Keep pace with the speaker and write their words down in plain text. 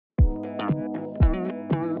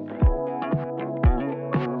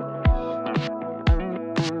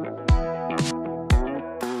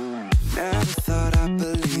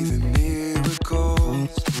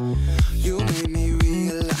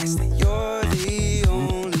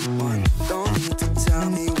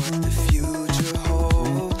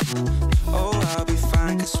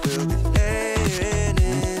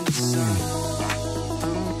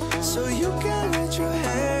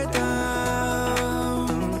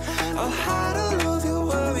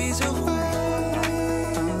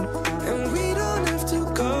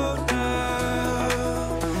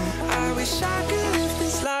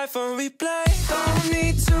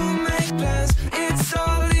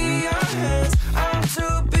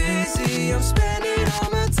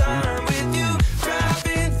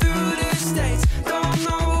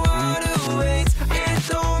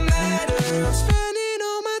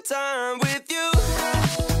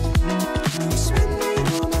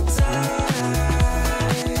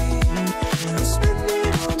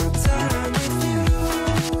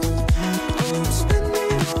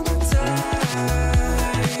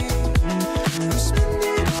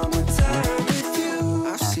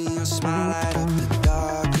smile light up the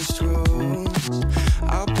darkest rooms.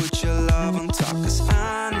 I'll put your love on top, 'cause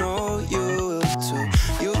I know you will too.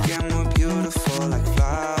 You get more beautiful like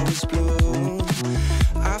flowers bloom.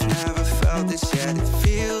 I've never felt this yet, it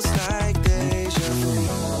feels like deja vu.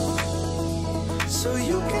 So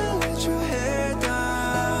you can let your hair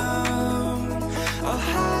down, I'll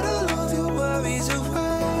hide all of your worries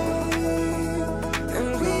away, and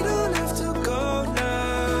we don't have to go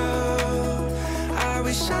now. I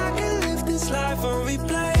wish I could live this life on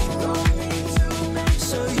replay.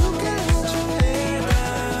 So you can let your hair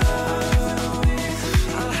down,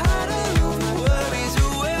 I'll hide all of my worries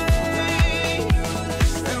away,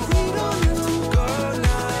 and we don't have to go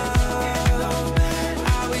now.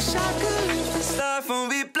 I wish I could live this life on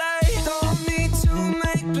replay. Don't need to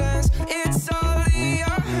make plans, it's all in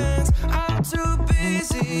your hands. I'm too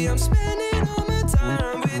busy, I'm spending all my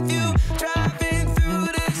time with you. Try